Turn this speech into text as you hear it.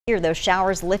Here, those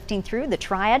showers lifting through the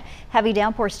Triad. Heavy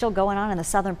downpour still going on in the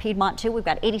southern Piedmont too. We've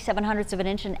got 87/100ths of an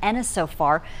inch in Ennis so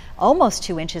far, almost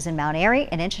 2 inches in Mount Airy,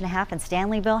 1.5 inches in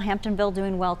Stanleyville, Hamptonville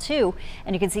doing well too.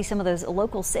 And you can see some of those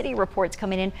local city reports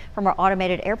coming in from our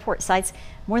automated airport sites.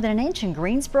 More than 1 inch in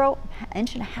Greensboro, 1.5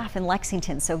 inches in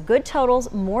Lexington. So good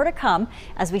totals, more to come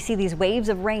as we see these waves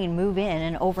of rain move in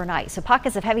and overnight. So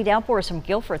pockets of heavy downpours from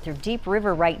Guilford through Deep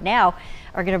River right now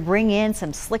are going to bring in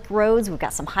some slick roads. We've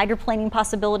got some hydroplaning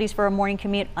possibilities for a morning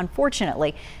commute,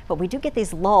 unfortunately, but we do get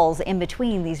these lulls in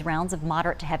between these rounds of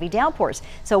moderate to heavy downpours.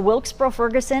 So Wilkesboro,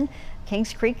 Ferguson,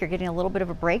 Kings Creek, you're getting a little bit of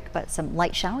a break, but some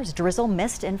light showers, drizzle,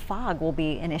 mist, and fog will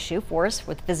be an issue for us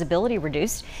with visibility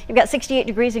reduced. You've got 68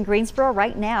 degrees in Greensboro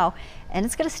right now, and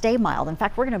it's going to stay mild. In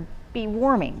fact, we're going to be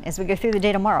warming as we go through the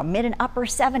day tomorrow. Mid and upper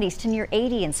 70s to near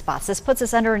 80 in spots. This puts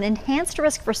us under an enhanced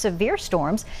risk for severe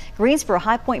storms. Greensboro,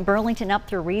 High Point, Burlington, up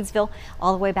through Reedsville,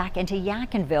 all the way back into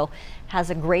Yadkinville has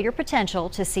a greater potential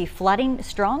to see flooding,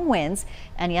 strong winds,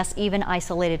 and yes, even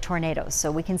isolated tornadoes.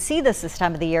 So we can see this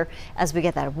time of the year as we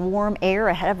get that warm air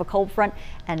ahead of a cold front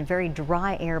and very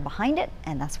dry air behind it.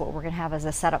 And that's what we're going to have as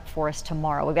a setup for us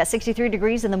tomorrow. We've got 63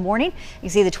 degrees in the morning. You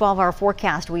see the 12-hour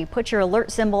forecast. We put your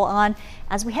alert symbol on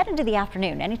as we head into the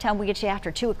afternoon. Anytime we get you after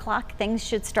 2 o'clock, things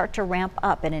should start to ramp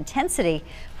up in intensity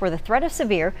for the threat of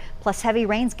severe, plus heavy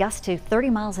rains, gusts to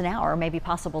 30 miles an hour may be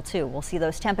possible too. We'll see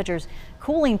those temperatures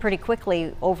cooling pretty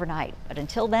quickly overnight, but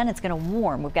until then it's going to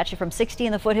warm. We've got you from 60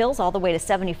 in the foothills all the way to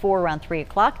 74 around 3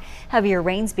 o'clock. Heavier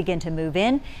rains begin to move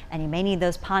in, and you may need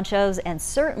those ponchos, and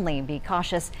certainly be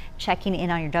cautious checking in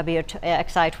on your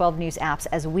WXI 12 News apps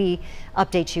as we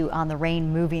update you on the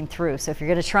rain moving through. So if you're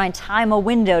going to try and time a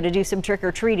window to do some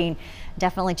trick-or-treating,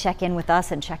 definitely check in with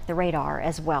us and check the radar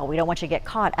as well. We don't want you to get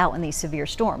caught out in these severe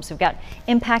storms. We've got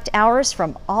impact hours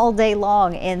from all day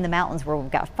long in the mountains where we've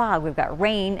got fog, we've got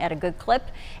rain at a good clip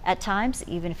at times.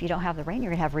 Even if you don't have the rain,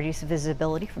 you're going to have reduced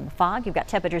visibility from the fog. You've got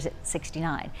temperatures at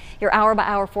 69. Your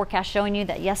hour-by-hour forecast showing you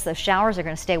that yes, those showers are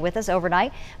going to stay with us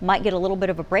overnight. Might get a little bit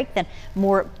of a break, then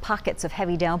more pockets of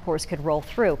heavy downpours could roll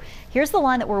through. Here's the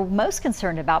line that we're most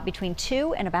concerned about between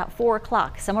 2 and about 4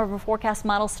 o'clock. Some of our forecast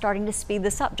models starting to speed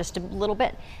this up just a little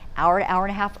bit. Hour to hour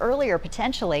and a half earlier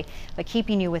potentially, but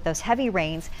keeping you with those heavy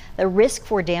rains, the risk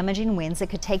for damaging winds that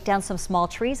could take down some small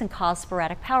trees and cause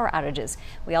sporadic power outages.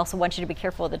 We also want you to be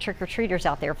careful of the trick-or-treaters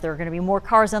out there. If there are going to be more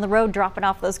cars on the road dropping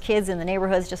off those kids in the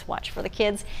neighborhoods, just watch for the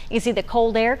kids. You can see the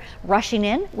cold air rushing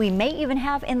in. We may even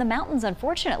have in the mountains,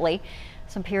 unfortunately,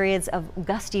 some periods of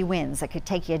gusty winds that could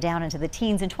take you down into the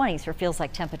teens and 20s for feels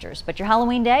like temperatures. But your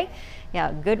Halloween day,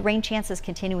 yeah, good rain chances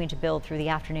continuing to build through the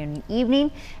afternoon and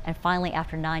evening. And finally,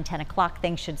 after 9-10 o'clock,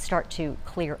 things should start to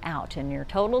clear out. And your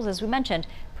totals, as we mentioned,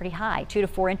 pretty high, 2 to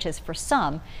 4 inches for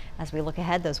some. As we look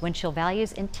ahead, those wind chill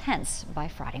values intense by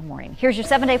Friday morning. Here's your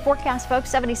 7-day forecast, folks.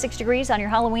 76 degrees on your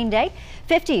Halloween day,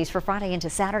 50s for Friday into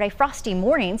Saturday, frosty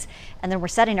mornings, and then we're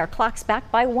setting our clocks back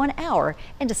by 1 hour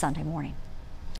into Sunday morning.